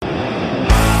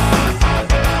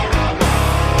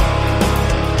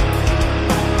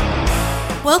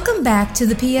Welcome back to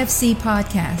the PFC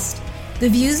podcast. The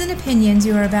views and opinions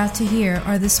you are about to hear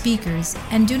are the speakers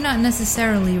and do not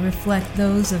necessarily reflect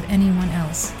those of anyone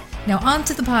else. Now on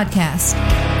to the podcast.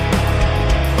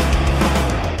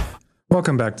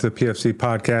 Welcome back to the PFC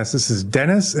podcast. This is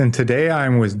Dennis, and today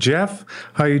I'm with Jeff.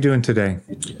 How are you doing today?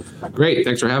 Great.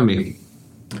 Thanks for having me.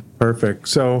 Perfect.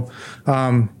 So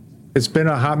it's been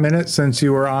a hot minute since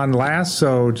you were on last,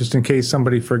 so just in case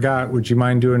somebody forgot, would you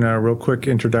mind doing a real quick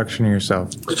introduction of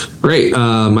yourself? Great.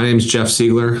 My name is Jeff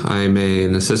Siegler. I'm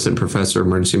an assistant professor of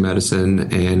emergency medicine,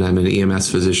 and I'm an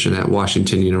EMS physician at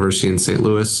Washington University in St.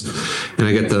 Louis. And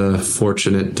I get the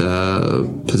fortunate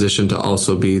position to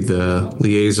also be the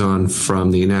liaison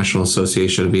from the National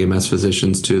Association of EMS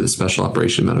Physicians to the Special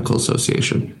Operation Medical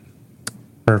Association.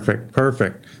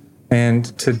 Perfect. And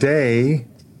today,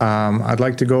 I'd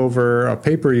like to go over a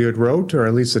paper you had wrote, or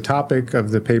at least the topic of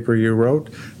the paper you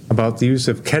wrote, about the use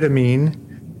of ketamine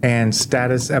and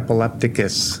status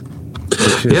epilepticus,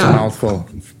 which is a mouthful.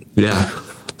 Yeah.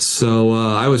 So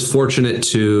I was fortunate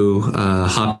to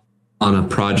hop on a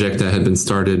project that had been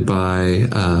started by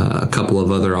a couple of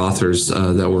other authors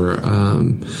that were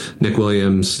Nick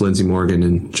Williams, Lindsay Morgan,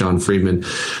 and John Friedman.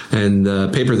 And the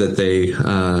paper that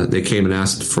they came and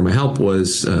asked for my help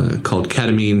was called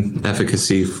Ketamine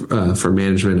Efficacy for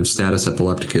Management of Status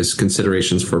Epilepticus,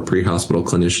 Considerations for Pre-Hospital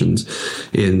Clinicians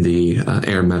in the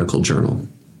Air Medical Journal.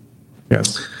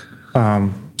 Yes.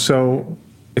 So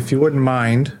if you wouldn't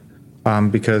mind,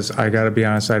 because I got to be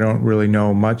honest, I don't really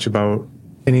know much about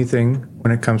anything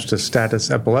when it comes to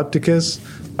status epilepticus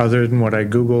other than what I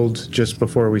Googled just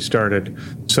before we started.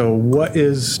 So what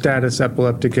is status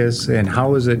epilepticus and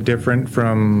how is it different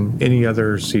from any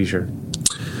other seizure?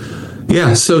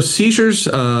 Yeah, so seizures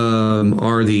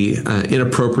are the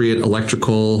inappropriate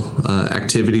electrical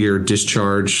activity or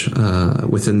discharge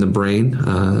within the brain.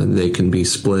 They can be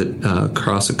split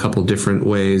across a couple different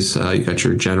ways. You got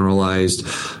your generalized,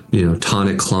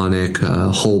 tonic-clonic,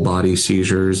 whole body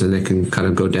seizures, and they can kind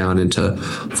of go down into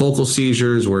focal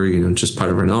seizures where, just part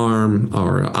of an arm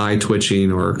or eye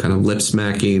twitching or kind of lip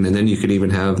smacking. And then you could even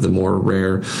have the more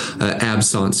rare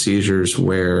absence seizures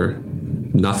where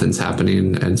nothing's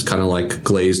happening and it's kind of like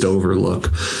glazed over look.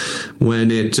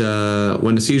 When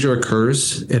a seizure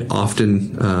occurs, it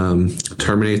often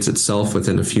terminates itself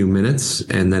within a few minutes,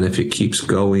 and then if it keeps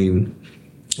going,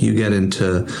 you get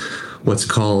into what's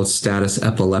called status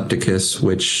epilepticus,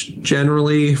 which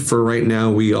generally, for right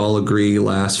now, we all agree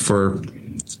lasts for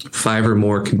 5 or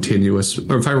more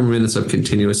minutes of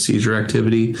continuous seizure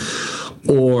activity.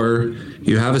 Or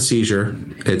you have a seizure,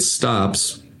 it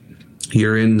stops.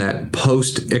 You're in that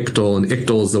post-ictal, and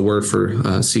ictal is the word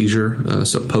for seizure,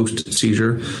 so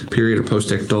post-seizure period or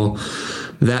post-ictal.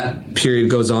 That period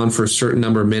goes on for a certain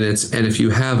number of minutes, and if you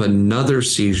have another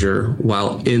seizure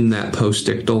while in that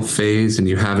post-ictal phase and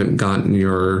you haven't gotten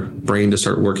your brain to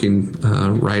start working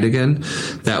right again,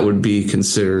 that would be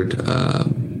considered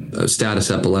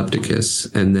status epilepticus.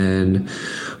 And then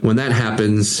when that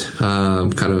happens,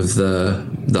 kind of the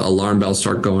alarm bells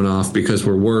start going off because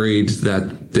we're worried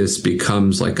that this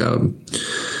becomes like a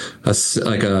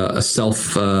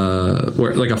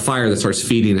fire that starts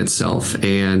feeding itself,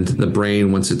 and the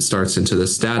brain, once it starts into the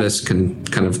status, can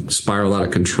kind of spiral out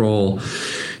of control.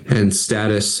 And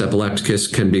status epilepticus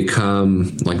can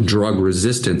become like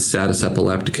drug-resistant status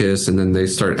epilepticus, and then they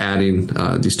start adding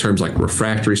these terms like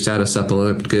refractory status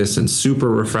epilepticus and super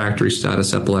refractory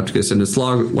status epilepticus, and it's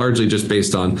largely just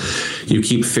based on you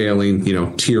keep failing,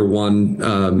 tier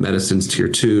 1 medicines, tier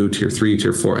 2, tier 3,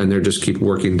 tier 4, and they just keep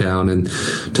working down, and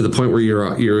to the point where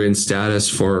you're in status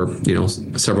for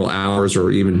several hours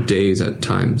or even days at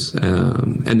times.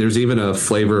 And there's even a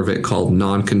flavor of it called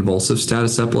non-convulsive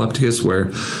status epilepticus,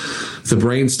 where the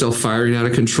brain's still firing out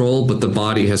of control, but the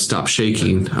body has stopped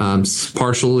shaking,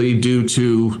 partially due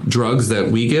to drugs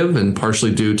that we give and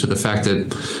partially due to the fact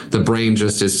that the brain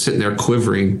just is sitting there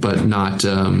quivering, but not,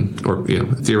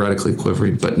 theoretically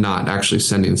quivering, but not actually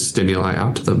sending stimuli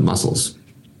out to the muscles.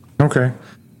 Okay.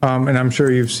 And I'm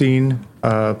sure you've seen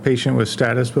a patient with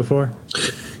status before?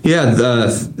 Yeah,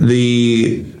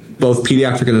 the both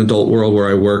pediatric and adult world where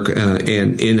I work and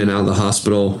in and out of the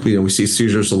hospital, we see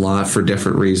seizures a lot for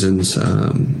different reasons.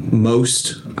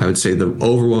 Most, I would say the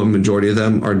overwhelming majority of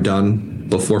them are done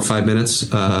before 5 minutes.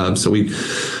 So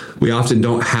we often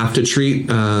don't have to treat.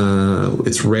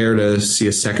 It's rare to see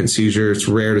a second seizure. It's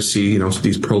rare to see,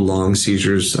 these prolonged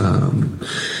seizures.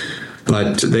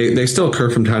 But they still occur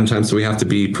from time to time, so we have to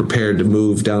be prepared to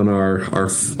move down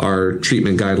our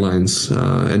treatment guidelines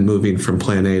and moving from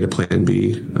plan A to plan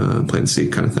B, plan C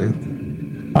kind of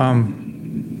thing.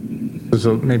 This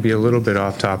is maybe a little bit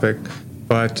off topic,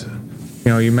 but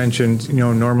You mentioned,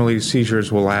 normally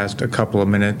seizures will last a couple of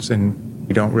minutes and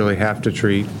you don't really have to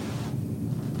treat.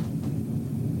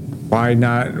 Why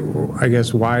not? I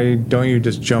guess, why don't you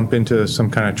just jump into some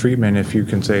kind of treatment if you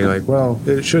can say, like, well,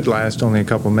 it should last only a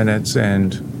couple minutes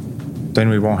and then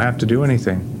we won't have to do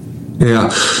anything? Yeah.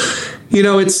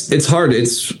 It's hard.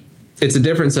 It's a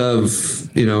difference of,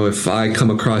 if I come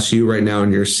across you right now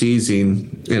and you're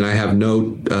seizing and I have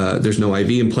there's no IV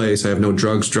in place, I have no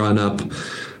drugs drawn up,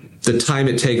 the time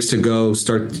it takes to go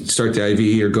start the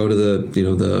IV or go to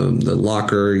the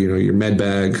locker, your med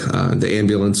bag, the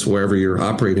ambulance, wherever you're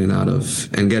operating out of,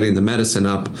 and getting the medicine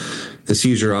up, the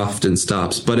seizure often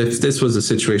stops. But if this was a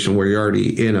situation where you're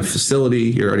already in a facility,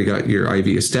 you already got your IV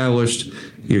established,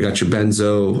 you got your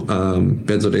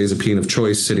benzodiazepine of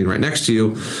choice sitting right next to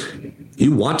you,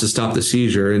 you want to stop the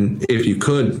seizure, and if you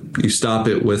could, you stop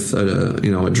it with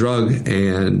a drug,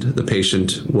 and the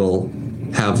patient will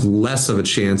have less of a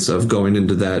chance of going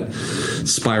into that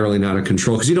spiraling out of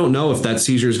control, because you don't know if that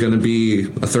seizure is going to be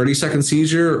a 30-second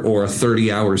seizure or a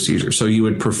 30-hour seizure. So you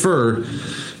would prefer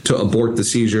to abort the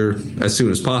seizure as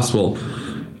soon as possible.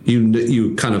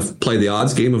 You kind of play the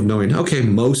odds game of knowing, okay,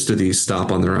 most of these stop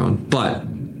on their own, but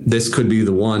this could be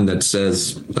the one that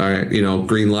says, all right,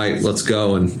 green light, let's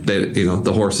go, and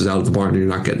the horse is out of the barn and you're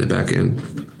not getting it back in.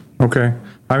 Okay.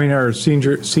 I mean, are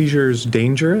seizures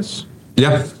dangerous?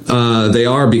 Yeah, they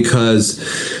are, because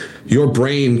your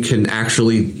brain can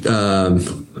actually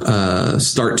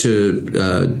start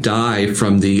to die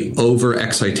from the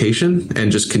overexcitation and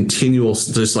just continual,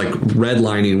 just like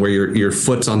redlining, where your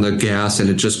foot's on the gas and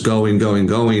it's just going,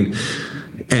 and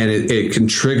it can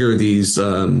trigger these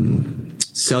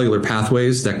cellular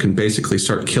pathways that can basically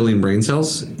start killing brain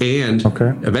cells, and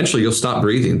eventually you'll stop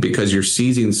breathing because you're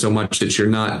seizing so much that you're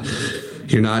not,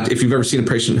 if you've ever seen a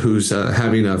patient who's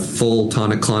having a full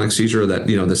tonic-clonic seizure, that,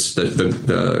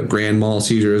 the grand mal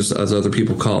seizures, as other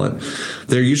people call it,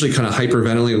 they're usually kind of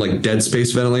hyperventilating, like dead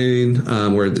space ventilating,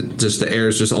 where the air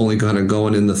is just only kind of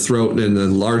going in the throat and the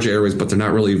large airways, but they're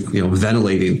not really,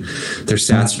 ventilating. Their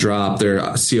sats drop, their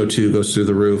CO2 goes through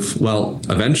the roof. Well,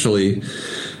 eventually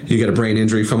you get a brain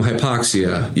injury from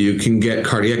hypoxia. You can get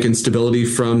cardiac instability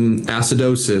from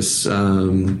acidosis.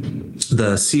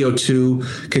 The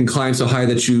CO2 can climb so high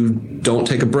that you don't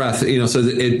take a breath, so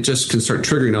it just can start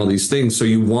triggering all these things. So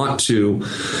you want to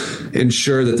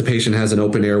ensure that the patient has an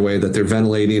open airway, that they're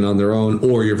ventilating on their own,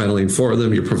 or you're ventilating for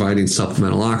them, you're providing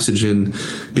supplemental oxygen,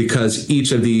 because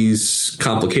each of these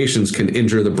complications can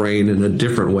injure the brain in a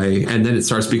different way. And then it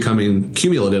starts becoming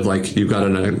cumulative, like you've got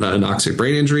an anoxic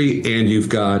brain injury and you've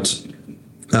got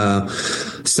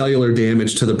cellular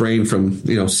damage to the brain from,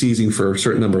 seizing for a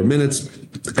certain number of minutes,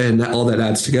 and all that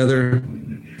adds together,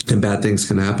 and bad things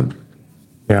can happen.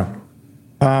 Yeah.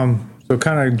 So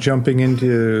kind of jumping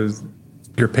into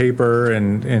your paper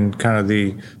and kind of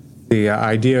the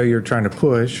idea you're trying to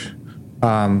push,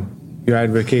 you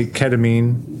advocate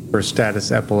ketamine for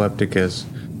status epilepticus.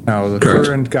 Now, the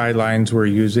current guidelines we're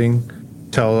using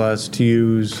tell us to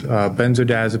use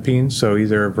benzodiazepine, so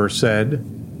either Versed,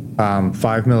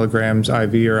 5 milligrams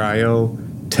IV or IO,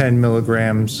 10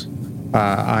 milligrams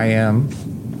IM,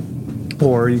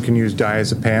 or you can use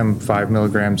diazepam, 5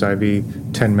 milligrams IV,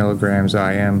 10 milligrams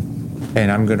IM.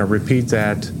 And I'm going to repeat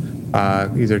that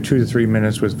either 2 to 3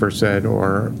 minutes with Versed,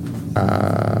 or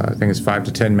I think it's 5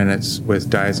 to 10 minutes with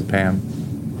diazepam.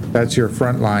 That's your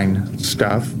frontline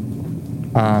stuff.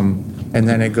 And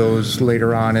then it goes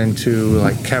later on into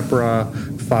like Keppra,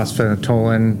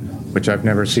 phosphonatoline, which I've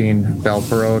never seen,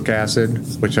 valproic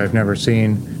acid, which I've never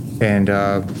seen, and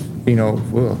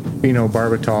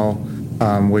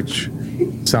phenobarbital, which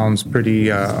sounds pretty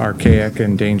archaic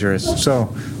and dangerous.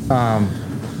 So, all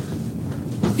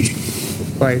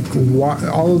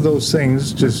of those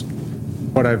things, just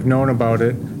what I've known about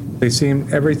it,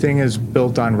 everything is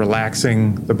built on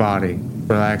relaxing the body,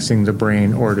 relaxing the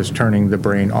brain, or just turning the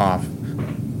brain off.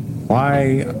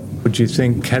 Why would you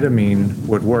think ketamine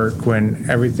would work when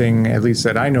everything, at least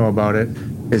that I know about it,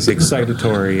 is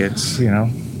excitatory? It's,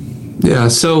 Yeah.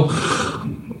 So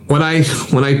when I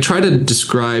try to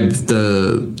describe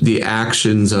the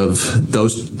actions of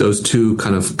those two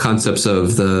kind of concepts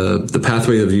of the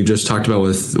pathway that you just talked about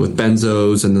with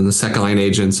benzos, and then the second line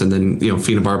agents, and then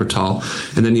phenobarbital,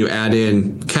 and then you add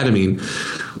in ketamine.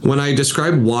 When I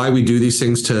describe why we do these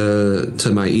things to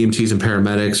my EMTs and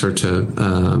paramedics, or to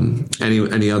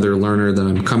any other learner that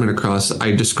I'm coming across,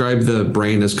 I describe the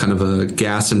brain as kind of a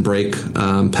gas and brake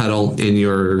pedal in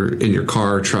your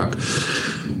car or truck.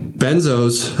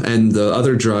 Benzos and the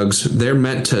other drugs, they're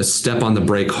meant to step on the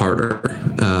brake harder,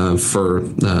 for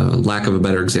lack of a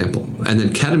better example. And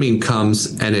then ketamine comes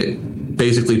and it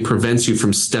basically prevents you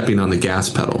from stepping on the gas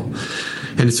pedal.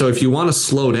 And so if you want to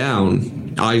slow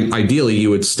down, ideally you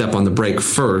would step on the brake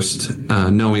first,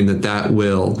 knowing that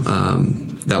will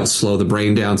slow the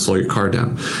brain down, slow your car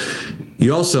down.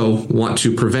 You also want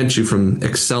to prevent you from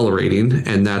accelerating,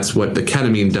 and that's what the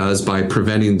ketamine does by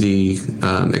preventing the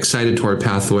excitatory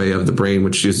pathway of the brain,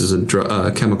 which uses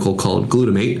a chemical called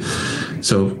glutamate.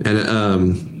 So,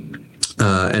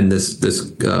 and this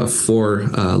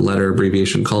four-letter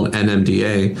abbreviation called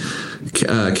NMDA.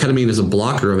 Ketamine is a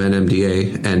blocker of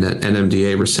NMDA, and that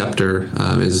NMDA receptor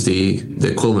is the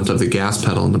equivalent of the gas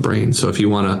pedal in the brain. So if you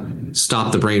want to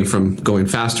stop the brain from going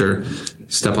faster,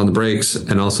 step on the brakes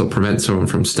and also prevent someone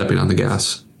from stepping on the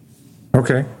gas.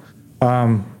 Okay.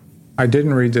 I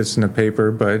didn't read this in the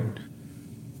paper, but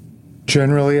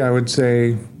generally I would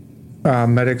say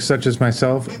medics such as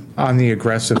myself on the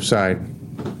aggressive side.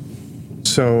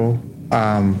 So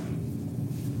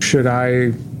should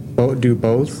I do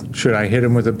both? Should I hit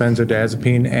him with a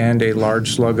benzodiazepine and a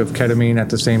large slug of ketamine at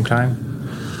the same time?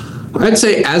 I'd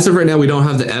say as of right now, we don't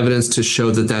have the evidence to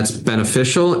show that that's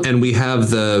beneficial, and we have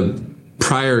the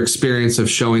prior experience of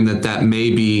showing that may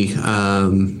be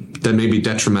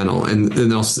detrimental,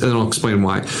 and I'll explain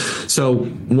why. So,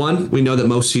 one, we know that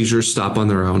most seizures stop on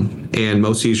their own, and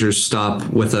most seizures stop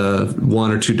with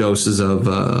one or two doses of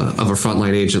a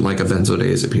frontline agent like a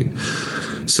benzodiazepine.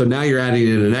 So now you're adding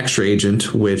in an extra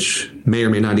agent, which may or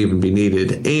may not even be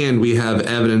needed, and we have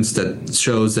evidence that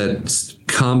shows that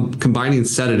combining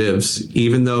sedatives,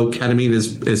 even though ketamine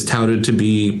is touted to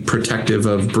be protective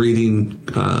of breathing,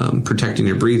 protecting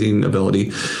your breathing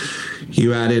ability,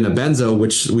 you add in a benzo,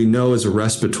 which we know is a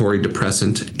respiratory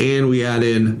depressant, and we add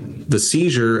in the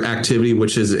seizure activity,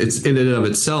 which is it's in and of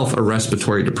itself a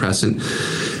respiratory depressant.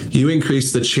 You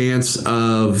increase the chance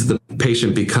of the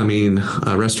patient becoming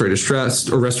respiratory distress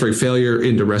or respiratory failure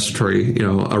into respiratory,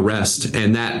 arrest,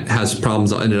 and that has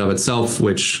problems in and of itself,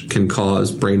 which can cause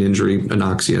brain injury,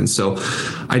 anoxia. And so,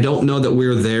 I don't know that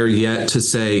we're there yet to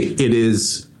say it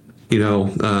is, it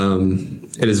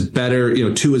is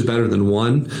better. Two is better than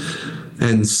one.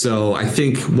 And so I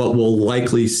think what we'll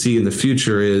likely see in the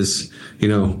future is,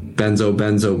 benzo,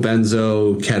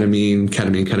 ketamine.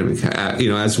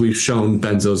 As we've shown,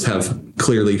 benzos have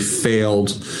clearly failed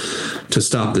to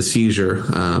stop the seizure.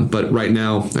 But right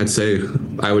now, I'd say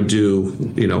I would do,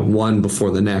 one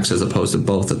before the next as opposed to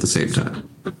both at the same time.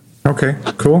 Okay,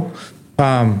 cool.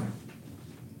 How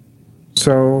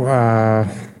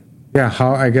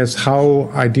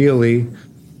ideally,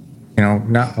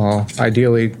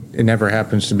 ideally it never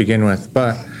happens to begin with,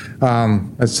 but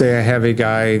let's say I have a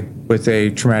guy with a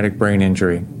traumatic brain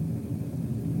injury.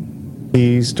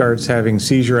 He starts having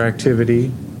seizure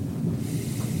activity.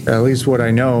 At least what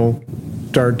I know,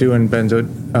 start doing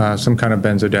some kind of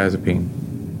benzodiazepine.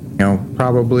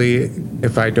 Probably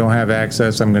if I don't have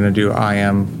access, I'm going to do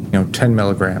IM, 10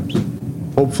 milligrams.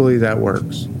 Hopefully that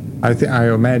works. I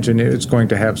imagine it's going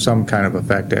to have some kind of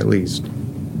effect at least.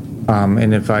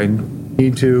 And if I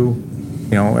need to,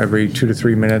 every 2 to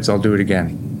 3 minutes, I'll do it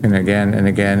again and again and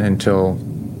again until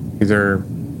either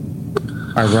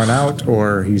I run out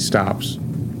or he stops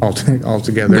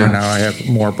altogether. Yeah. And now I have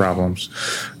more problems,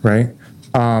 right?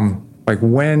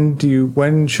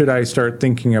 When should I start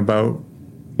thinking about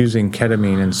using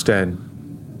ketamine instead?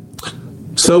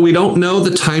 So we don't know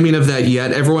the timing of that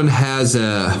yet. Everyone has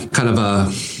a kind of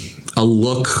a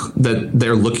look that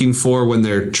they're looking for when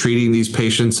they're treating these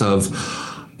patients of,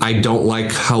 I don't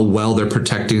like how well they're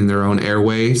protecting their own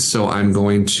airway, so I'm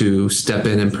going to step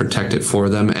in and protect it for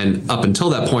them. And up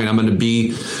until that point, I'm going to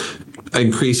be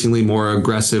increasingly more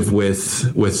aggressive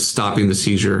with stopping the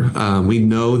seizure. We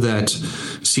know that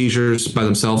seizures by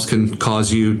themselves can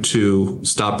cause you to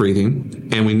stop breathing,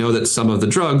 and we know that some of the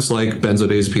drugs like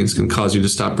benzodiazepines can cause you to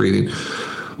stop breathing.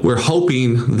 We're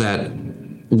hoping that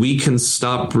we can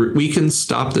stop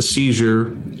the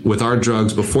seizure with our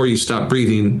drugs before you stop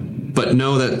breathing, but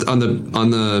know that on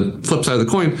the flip side of the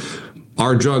coin,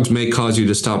 our drugs may cause you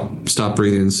to stop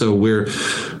breathing. So we're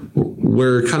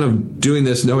kind of doing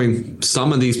this knowing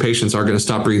some of these patients are going to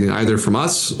stop breathing either from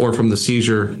us or from the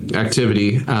seizure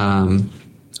activity.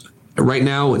 Right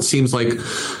now, it seems like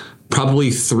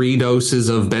probably 3 doses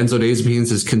of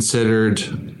benzodiazepines is considered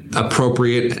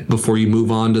appropriate before you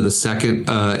move on to the second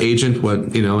agent.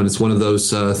 And it's one of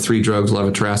those 3 drugs: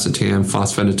 levetiracetam,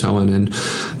 fosphenytoin, and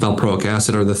valproic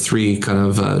acid are the 3 kind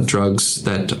of drugs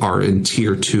that are in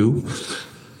tier 2.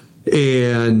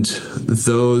 And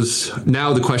those,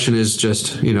 now the question is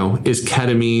just, is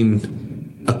ketamine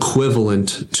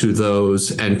equivalent to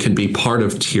those and can be part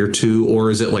of tier 2,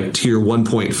 or is it like tier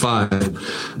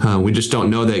 1.5? We just don't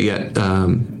know that yet.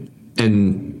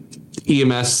 And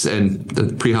EMS and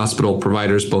the pre-hospital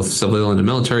providers, both civilian and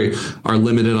military, are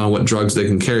limited on what drugs they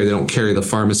can carry. They don't carry the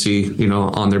pharmacy,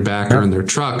 on their back or in their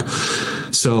truck.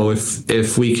 So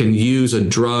if we can use a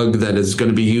drug that is going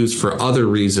to be used for other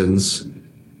reasons,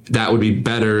 that would be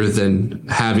better than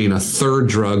having a third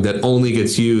drug that only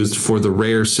gets used for the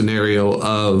rare scenario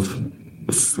of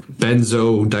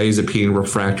benzodiazepine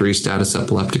refractory status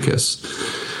epilepticus.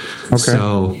 Okay.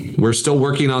 So we're still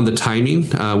working on the timing.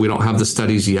 We don't have the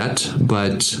studies yet,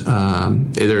 but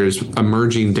there's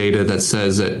emerging data that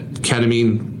says that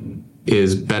ketamine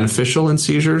is beneficial in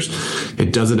seizures.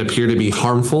 It doesn't appear to be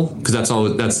harmful, because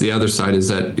that's the other side, is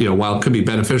that, while it could be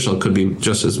beneficial, it could be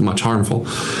just as much harmful.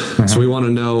 Mm-hmm. So we want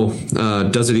to know,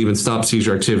 does it even stop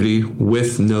seizure activity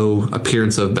with no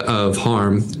appearance of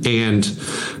harm, and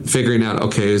figuring out,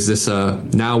 okay, is this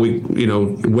now we,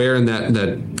 where in that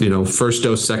first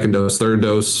dose, second dose, third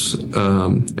dose,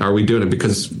 are we doing it?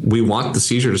 Because we want the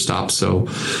seizure to stop. So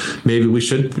maybe we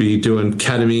should be doing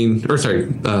ketamine,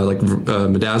 like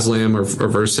midazolam or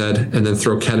Versed, and then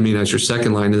throw ketamine as your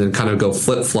second line, and then kind of go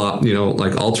flip-flop,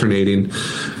 like alternating.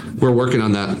 We're working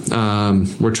on that.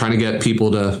 We're trying to get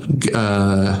people to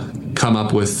come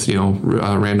up with,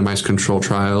 randomized control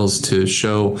trials to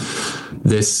show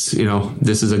this,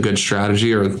 this is a good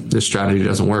strategy, or this strategy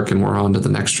doesn't work, and we're on to the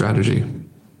next strategy.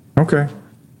 Okay.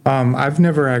 I've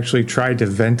never actually tried to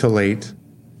ventilate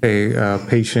a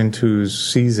patient who's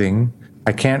seizing.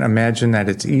 I can't imagine that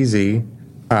it's easy.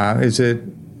 Is it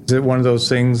one of those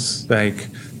things like,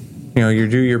 you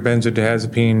do your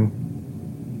benzodiazepine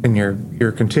and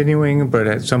you're continuing, but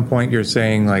at some point you're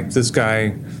saying, like, this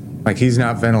guy, like, he's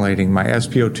not ventilating. My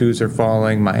SpO2s are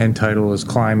falling. My end tidal is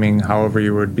climbing, however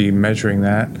you would be measuring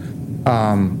that.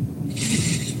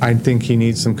 I think he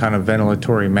needs some kind of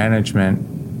ventilatory management.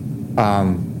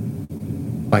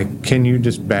 Like, can you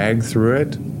just bag through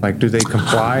it? Like, do they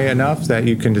comply enough that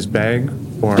you can just bag?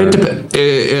 Or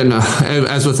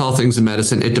as with all things in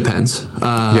medicine, it depends.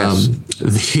 Yes.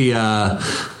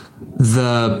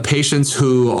 The patients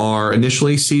who are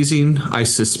initially seizing, I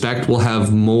suspect, will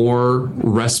have more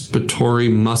respiratory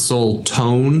muscle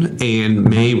tone and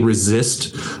may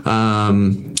resist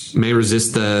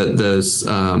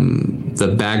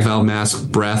the bag valve mask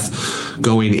breath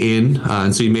going in,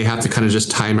 and so you may have to kind of just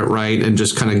time it right and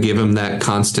just kind of give them that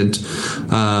constant,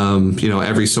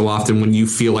 every so often when you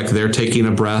feel like they're taking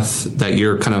a breath, that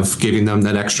you're kind of giving them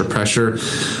that extra pressure.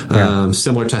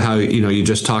 Similar to how you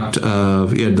just talked,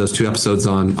 you had those 2 episodes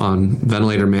on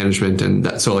ventilator management, and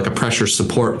that, so like a pressure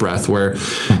support breath where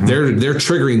they're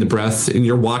triggering the breath and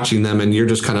you're watching them and you're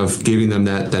just kind of giving them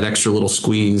that extra little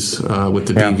squeeze with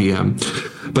the BVM.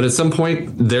 But at some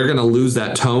point, they're going to lose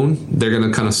that tone. They're going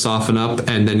to kind of soften up,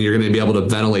 and then you're going to be able to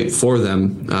ventilate for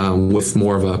them with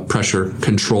more of a pressure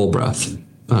control breath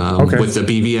with the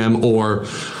BVM or,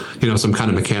 some kind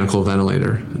of mechanical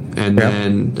ventilator. And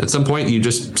then at some point, you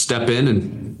just step in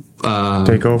and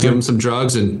take over, give them some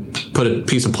drugs, and put a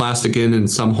piece of plastic in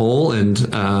some hole, and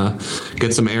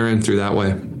get some air in through that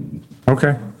way.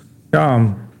 Okay.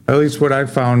 At least what I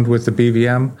found with the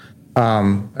BVM,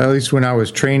 at least when I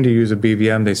was trained to use a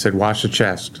BVM, they said wash the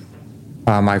chest.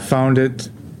 I found it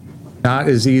not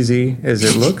as easy as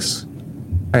it looks,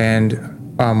 and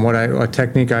a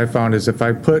technique I found is if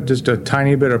I put just a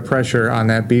tiny bit of pressure on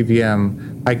that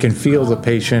BVM, I can feel the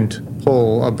patient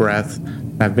pull a breath.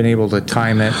 I've been able to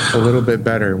time it a little bit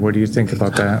better. What do you think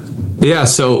about that? Yeah,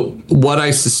 so what I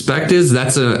suspect is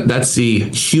that's the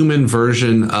human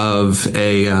version of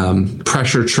a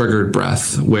pressure triggered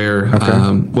breath, where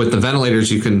with the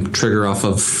ventilators you can trigger off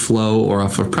of flow or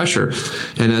off of pressure,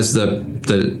 and as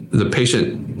the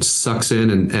patient sucks in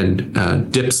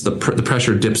and dips the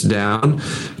pressure dips down,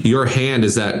 your hand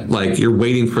is that, like, you're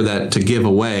waiting for that to give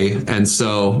away, and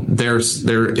so they're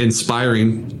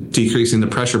decreasing the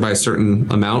pressure by a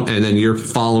certain amount, and then you're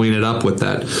following it up with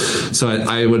that. So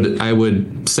I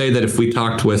would say that if we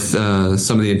talked with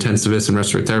some of the intensivists and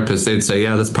respiratory therapists, they'd say,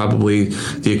 yeah, that's probably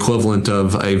the equivalent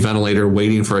of a ventilator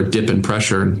waiting for a dip in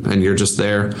pressure, and you're just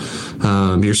there.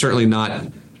 You're certainly not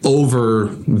over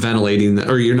ventilating,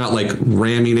 or you're not like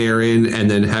ramming air in and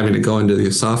then having it go into the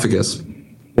esophagus.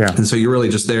 Yeah. And so you're really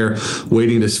just there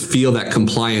waiting to feel that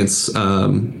compliance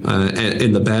in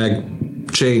the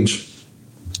bag change.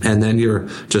 And then you're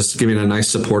just giving a nice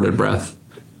supported breath.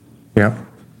 Yeah.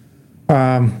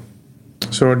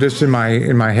 So just in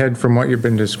my head, from what you've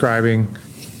been describing,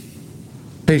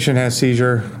 patient has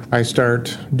seizure. I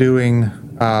start doing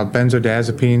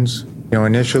benzodiazepines.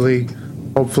 Initially,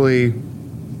 hopefully,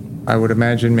 I would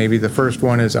imagine maybe the first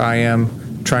one is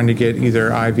IM, trying to get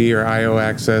either IV or IO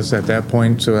access at that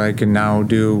point, so I can now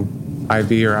do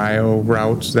IV or IO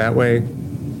routes that way.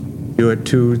 do it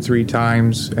 2-3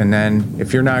 times, and then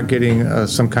if you're not getting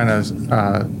some kind of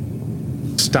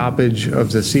stoppage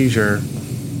of the seizure,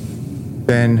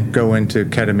 then go into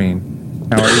ketamine.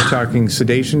 Now, are you talking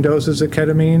sedation doses of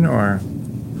ketamine, or?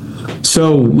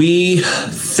 So we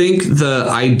think the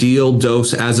ideal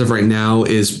dose as of right now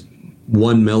is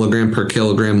 1 milligram per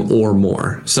kilogram or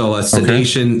more. So a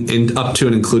sedation up to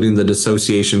and including the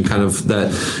dissociation, kind of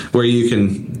that where you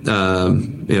can,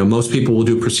 most people will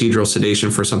do procedural sedation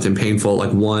for something painful,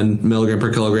 like 1 milligram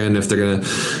per kilogram. If they're going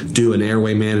to do an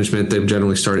airway management, they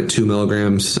generally start at 2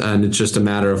 milligrams. And it's just a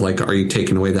matter of like, are you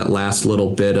taking away that last little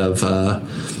bit of,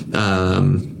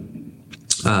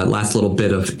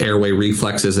 airway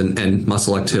reflexes and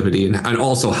muscle activity, and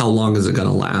also how long is it going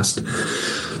to last?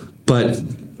 But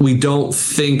we don't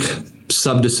think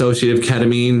subdissociative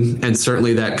ketamine and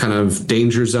certainly that kind of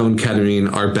danger zone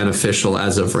ketamine are beneficial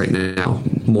as of right now.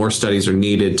 More studies are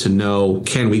needed to know,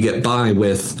 can we get by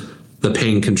with the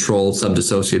pain controlled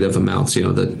subdissociative amounts, the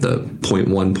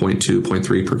 0.1, 0.2,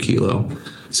 0.3 per kilo.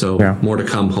 So more to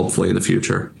come hopefully in the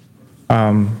future.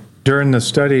 During the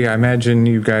study, I imagine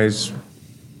you guys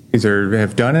either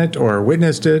have done it or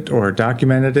witnessed it or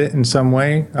documented it in some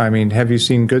way. I mean, have you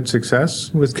seen good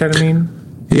success with ketamine?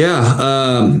 Yeah,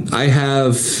 I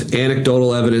have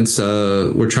anecdotal evidence.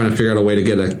 We're trying to figure out a way to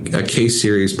get a case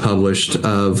series published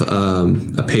of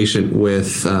a patient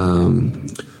with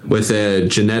a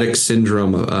genetic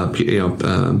syndrome,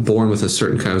 born with a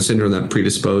certain kind of syndrome that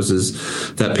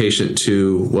predisposes that patient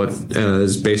to what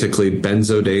is basically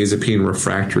benzodiazepine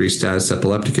refractory status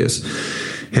epilepticus.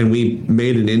 And we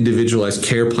made an individualized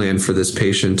care plan for this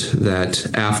patient that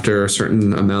after a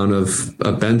certain amount of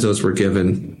benzos were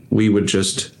given, we would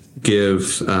just give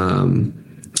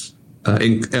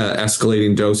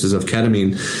escalating doses of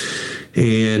ketamine.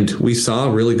 And we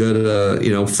saw really good,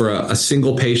 for a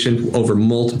single patient over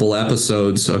multiple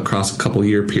episodes across a couple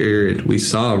year period, we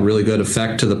saw a really good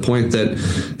effect to the point that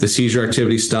the seizure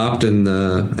activity stopped, and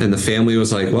the family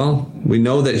was like, well, we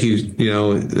know that he's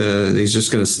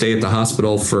just going to stay at the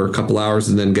hospital for a couple hours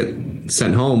and then get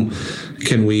sent home.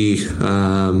 Can we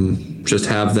just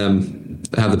have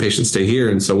the patient stay here?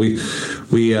 And so we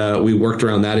worked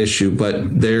around that issue,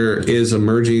 but there is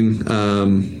emerging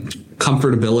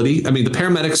comfortability. I mean, the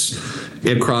paramedics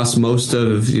across most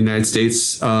of the United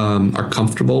States are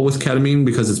comfortable with ketamine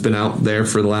because it's been out there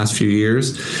for the last few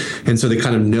years. And so they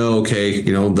kind of know,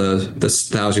 the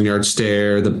 1,000-yard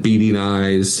stare, the beating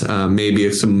eyes,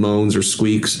 maybe some moans or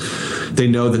squeaks. They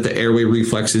know that the airway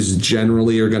reflexes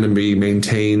generally are going to be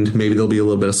maintained. Maybe there'll be a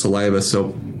little bit of saliva.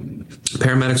 So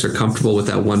paramedics are comfortable with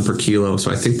that 1 per kilo.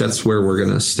 So I think that's where we're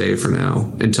going to stay for now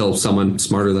until someone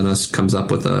smarter than us comes up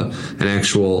with an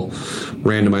actual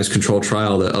randomized control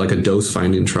trial, like a dose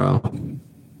finding trial.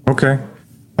 Okay.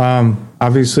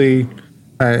 Obviously,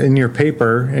 in your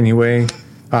paper anyway,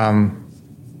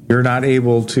 you're not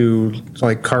able to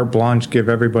like carte blanche give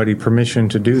everybody permission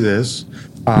to do this.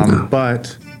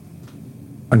 But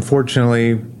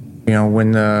unfortunately,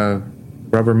 when the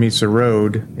rubber meets the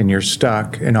road and you're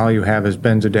stuck and all you have is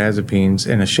benzodiazepines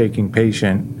and a shaking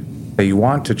patient that you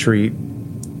want to treat,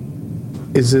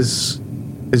 is this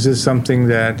something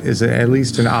that is at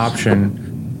least an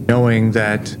option, knowing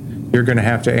that you're going to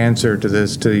have to answer to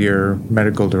this to your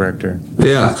medical director?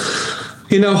 Yeah.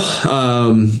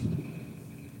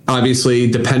 Obviously,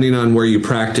 depending on where you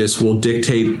practice will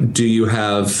dictate, do you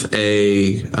have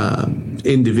a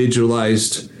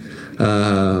individualized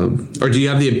or do you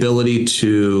have the ability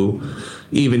to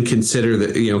even consider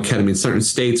that, ketamine? Certain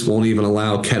states won't even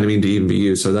allow ketamine to even be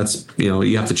used. So that's,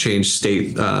 you have to change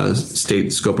state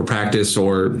scope of practice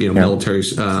or, military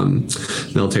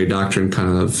doctrine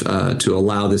kind of to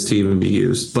allow this to even be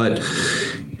used. But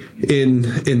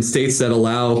in states that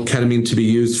allow ketamine to be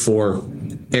used for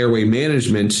airway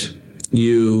management,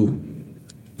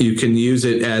 you can use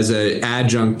it as an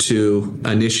adjunct to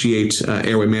initiate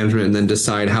airway management and then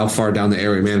decide how far down the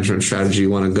airway management strategy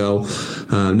you want to go.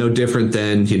 No different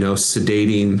than,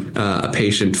 sedating a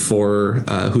patient for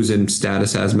who's in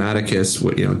status asthmaticus,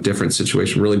 different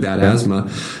situation, really bad asthma,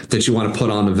 that you want to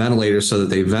put on a ventilator so that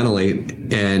they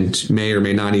ventilate and may or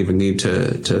may not even need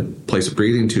to place a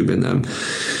breathing tube in them.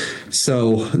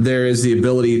 So there is the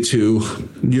ability to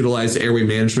utilize the airway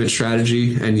management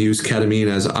strategy and use ketamine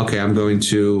as, okay, I'm going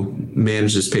to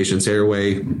manage this patient's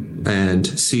airway and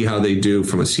see how they do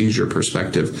from a seizure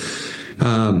perspective.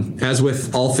 As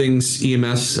with all things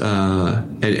EMS,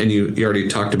 and you already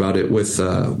talked about it with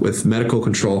medical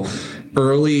control,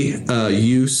 early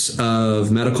use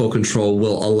of medical control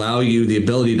will allow you the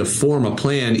ability to form a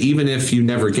plan, even if you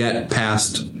never get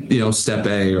past step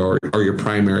A or your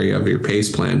primary of your PACE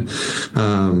plan.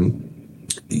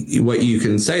 what you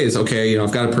can say is, okay,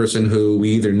 I've got a person who we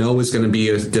either know is going to be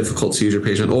a difficult seizure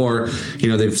patient, or, they've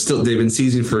been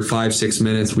seizing for 5-6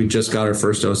 minutes. We just got our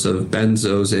first dose of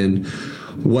benzos in.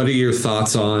 What are your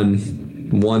thoughts on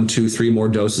 1, 2, 3 more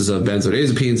doses of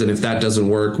benzodiazepines? And if that doesn't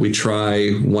work, we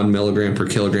try 1 milligram per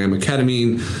kilogram of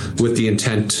ketamine with the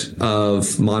intent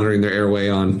of monitoring their airway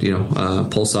on,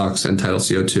 pulse ox, end-tidal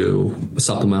CO2,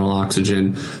 supplemental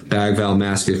oxygen, bag valve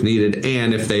mask if needed.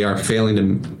 And if they are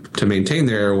failing to maintain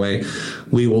their airway,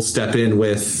 we will step in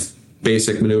with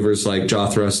basic maneuvers like jaw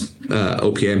thrust,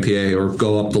 OPA, MPA, or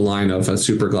go up the line of a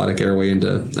supraglottic airway into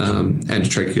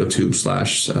endotracheal tube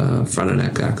 / front of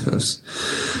neck access.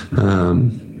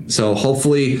 So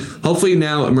hopefully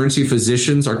now emergency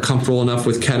physicians are comfortable enough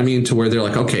with ketamine to where they're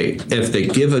like, okay, if they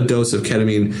give a dose of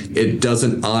ketamine, it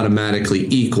doesn't automatically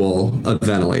equal a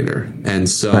ventilator. And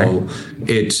so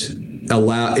it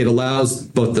allows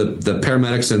both the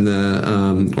paramedics and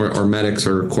the or medics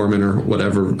or corpsmen or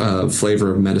whatever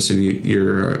flavor of medicine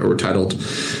you're titled,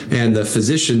 and the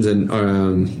physicians and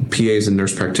PAs and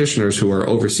nurse practitioners who are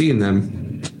overseeing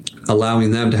them,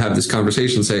 allowing them to have this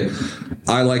conversation, say,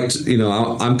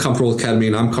 I'm comfortable with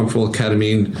ketamine. I'm comfortable with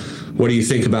ketamine. What do you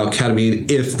think about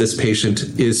ketamine if this patient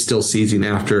is still seizing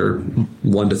after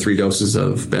 1 to 3 doses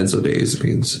of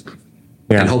benzodiazepines?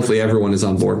 Yeah. And hopefully everyone is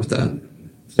on board with that.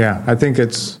 Yeah, I think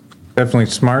it's definitely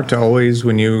smart to always,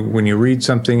 when you read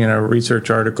something in a research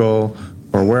article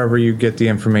or wherever you get the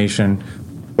information,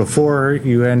 before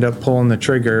you end up pulling the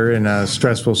trigger in a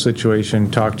stressful situation,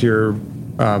 talk to your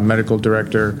medical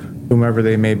director, whomever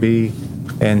they may be,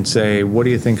 and say, what do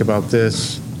you think about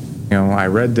this? I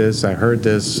read this, I heard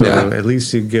this, so at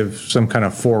least you give some kind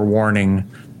of forewarning.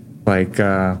 Like,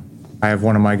 I have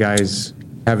one of my guys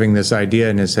having this idea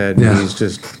in his head, and he's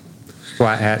just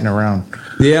flat-hatting around.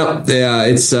 Yeah.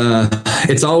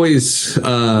 It's always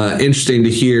interesting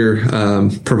to hear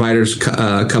providers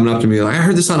coming up to me like, I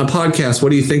heard this on a podcast.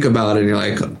 What do you think about it? And you're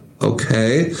like,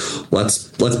 okay, let's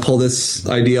pull this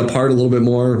idea apart a little bit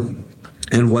more.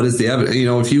 And what is the evidence?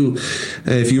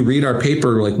 If you read our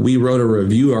paper, like, we wrote a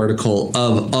review article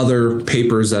of other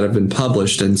papers that have been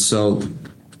published, and so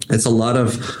it's a lot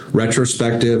of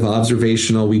retrospective,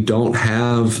 observational. We don't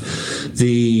have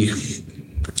a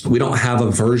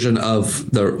version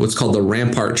of what's called the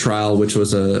Rampart trial, which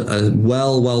was a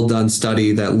well done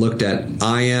study that looked at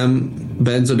IM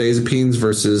benzodiazepines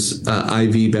versus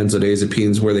IV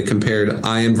benzodiazepines, where they compared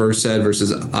IM Versed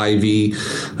versus IV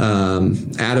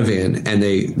Ativan, and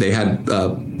they had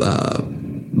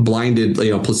blinded,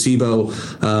 placebo,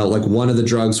 like one of the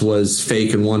drugs was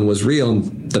fake and one was real,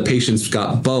 and the patients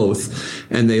got both,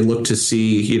 and they looked to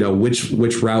see,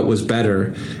 which route was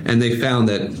better, and they found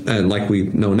that, and like we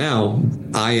know now,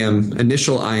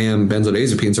 initial IM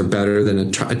benzodiazepines are better than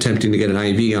attempting to get an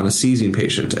IV on a seizing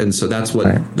patient, and so that's what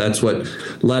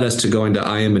led us to going to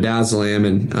IM midazolam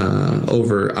and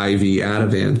over IV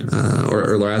Ativan or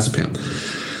lorazepam.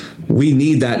 We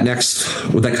need that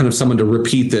kind of someone to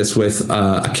repeat this with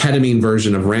a ketamine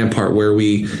version of Rampart, where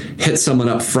we hit someone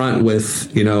up front with,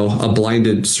 a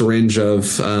blinded syringe of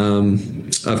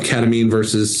ketamine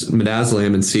versus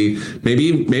midazolam, and see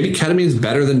maybe ketamine is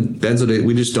better than benzodiazepine.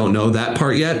 We just don't know that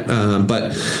part yet.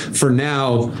 But for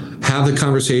now, have the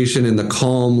conversation in the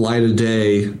calm light of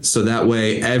day, so that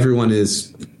way everyone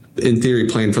is, in theory,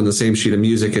 playing from the same sheet of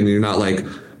music, and you're not like,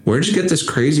 where'd you get this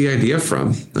crazy idea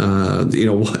from?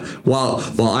 While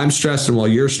I'm stressed and while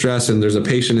you're stressed, and there's a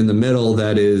patient in the middle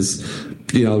that is,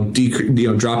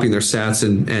 dropping their sats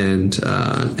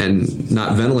and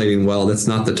not ventilating well, that's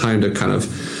not the time to kind of,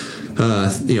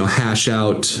 hash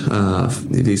out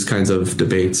these kinds of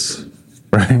debates.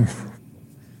 Right.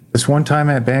 This one time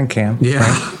at band camp.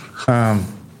 Yeah.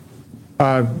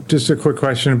 Right? Just a quick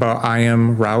question about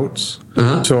IM routes.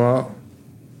 Uh-huh. So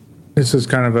this is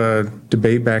kind of a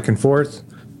debate back and forth.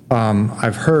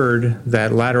 I've heard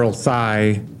that lateral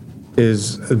thigh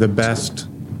is the best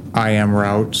IM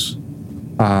routes,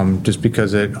 just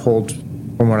because it holds,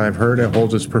 from what I've heard, it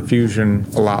holds its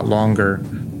perfusion a lot longer.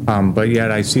 But yet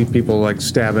I see people like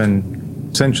stabbing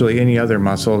essentially any other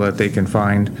muscle that they can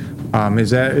find. Is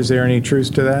there any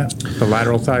truth to that? The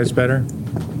lateral thigh is better?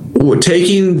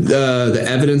 Taking the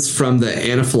evidence from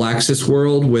the anaphylaxis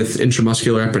world with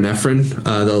intramuscular epinephrine,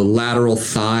 the lateral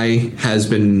thigh has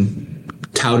been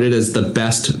touted as the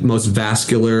best, most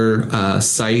vascular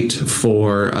site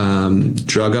for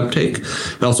drug uptake.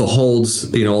 It also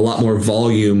holds, a lot more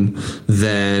volume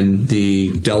than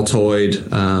the deltoid.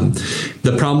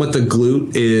 The problem with the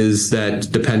glute is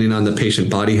that depending on the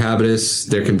patient body habitus,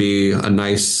 there can be a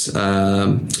nice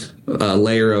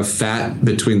layer of fat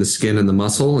between the skin and the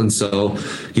muscle, and so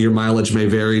your mileage may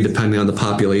vary depending on the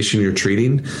population you're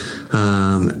treating.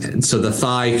 And so the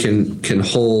thigh can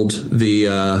hold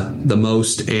the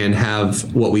most and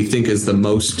have what we think is the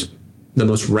most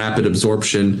rapid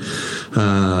absorption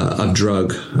of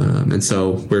drug. And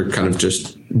so we're kind of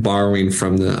just borrowing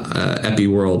from the epi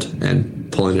world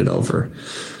and pulling it over.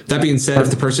 That being said, if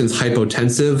the person is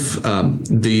hypotensive,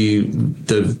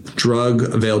 the drug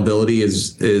availability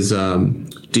is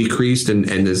decreased and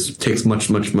takes much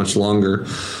longer.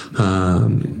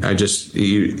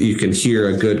 You can hear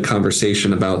a good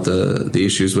conversation about the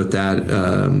issues with that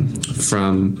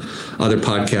from other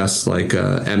podcasts like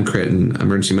MCRIT and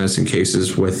Emergency Medicine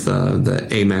Cases with the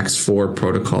AMAX4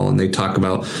 protocol, and they talk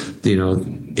about,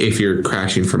 if you're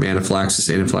crashing from anaphylaxis,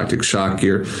 anaphylactic shock,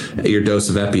 your dose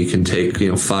of epi can take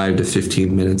 5 to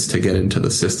 15 minutes to get into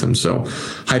the system. So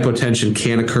hypotension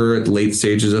can occur at late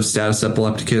stages of status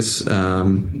epilepticus.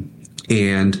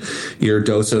 And your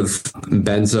dose of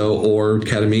benzo or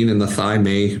ketamine in the thigh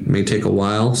may take a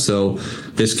while. So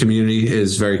this community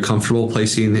is very comfortable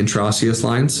placing intraosseous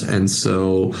lines, and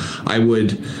so I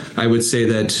would say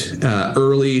that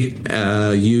early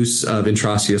use of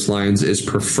intraosseous lines is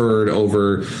preferred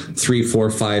over 3,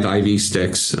 4, 5 IV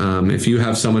sticks. If you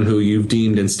have someone who you've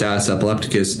deemed in status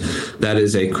epilepticus, that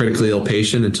is a critically ill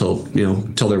patient until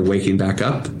they're waking back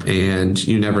up, and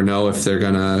you never know if they're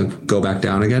gonna go back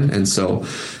down again. And so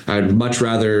I'd much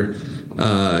rather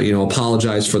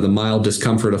apologize for the mild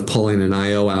discomfort of pulling an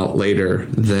IO out later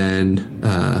than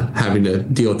having to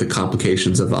deal with the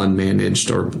complications of unmanaged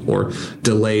or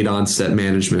delayed onset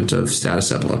management of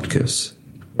status epilepticus.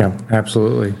 Yeah,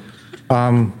 absolutely.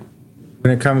 When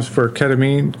it comes to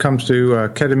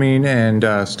ketamine and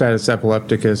status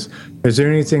epilepticus, is there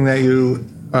anything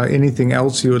anything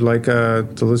else you would like the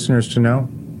listeners to know?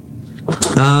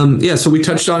 So we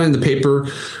touched on in the paper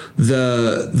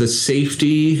the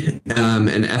safety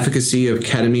and efficacy of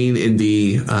ketamine in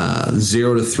the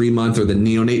 0 to 3 month or the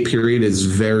neonate period is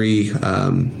very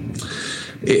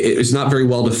it's not very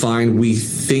well defined. We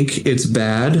think it's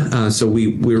bad, so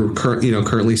we're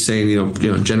currently saying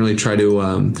generally try to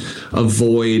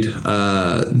avoid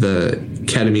the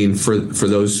ketamine for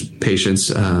those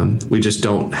patients. We just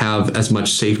don't have as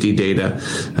much safety data,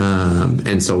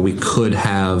 and so we could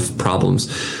have problems.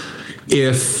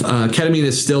 If ketamine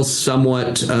is still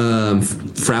somewhat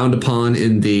frowned upon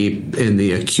in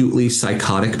the acutely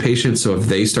psychotic patient, so if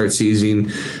they start seizing,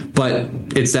 but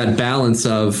it's that balance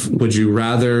of, would you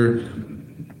rather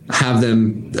have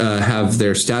them have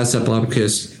their status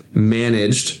epilepticus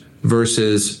managed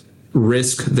versus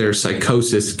risk their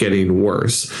psychosis getting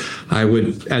worse? I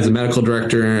would, as a medical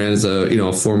director, as a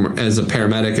as a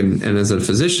paramedic and as a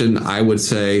physician, I would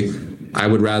say I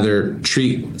would rather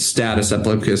treat status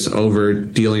epilepticus over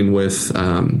dealing with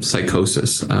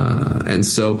psychosis, and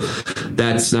so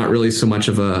that's not really so much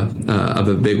of a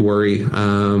big worry.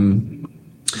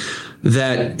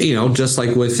 That, just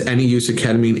like with any use of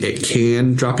ketamine, it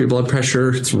can drop your blood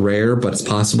pressure. It's rare, but it's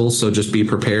possible. So just be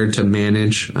prepared to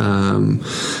manage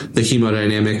the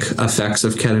hemodynamic effects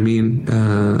of ketamine.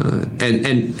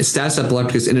 And status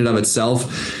epilepticus in and of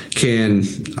itself can,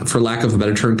 for lack of a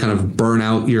better term, kind of burn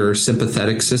out your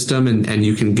sympathetic system, and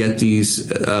you can get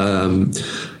these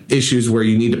issues where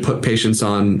you need to put patients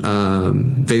on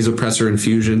vasopressor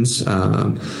infusions.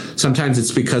 Sometimes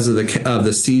it's because of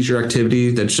the seizure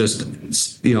activity that's just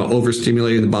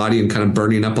overstimulating the body and kind of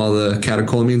burning up all the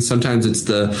catecholamines. Sometimes it's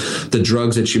the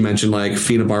drugs that you mentioned, like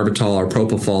phenobarbital or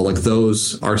propofol. Like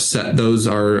those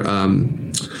are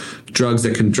drugs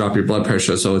that can drop your blood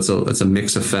pressure. So it's a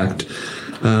mixed effect.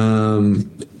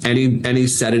 Any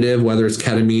sedative, whether it's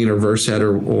ketamine or Versed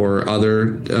or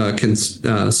other, can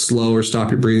slow or stop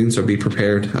your breathing. So be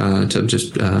prepared to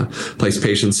just place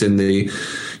patients in the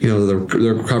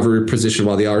recovery position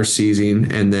while they are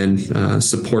seizing, and then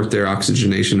support their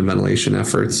oxygenation and ventilation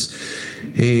efforts.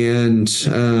 And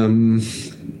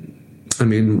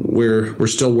we're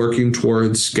still working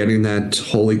towards getting that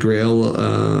holy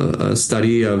grail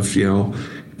study of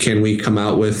can we come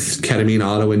out with ketamine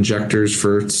auto injectors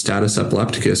for status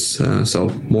epilepticus? So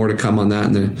more to come on that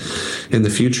in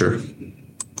the future.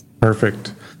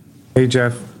 Perfect. Hey,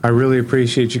 Jeff, I really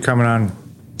appreciate you coming on.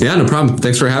 Yeah, no problem.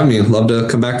 Thanks for having me. I'd love to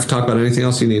come back and talk about anything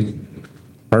else you need.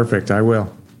 Perfect. I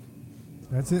will.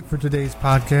 That's it for today's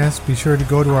podcast. Be sure to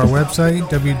go to our website,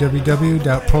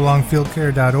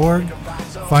 www.prolongfieldcare.org.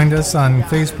 Find us on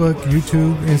Facebook,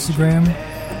 YouTube, Instagram.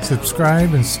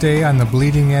 Subscribe and stay on the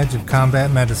bleeding edge of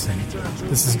combat medicine.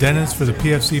 This is Dennis for the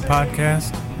PFC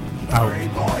Podcast. Out.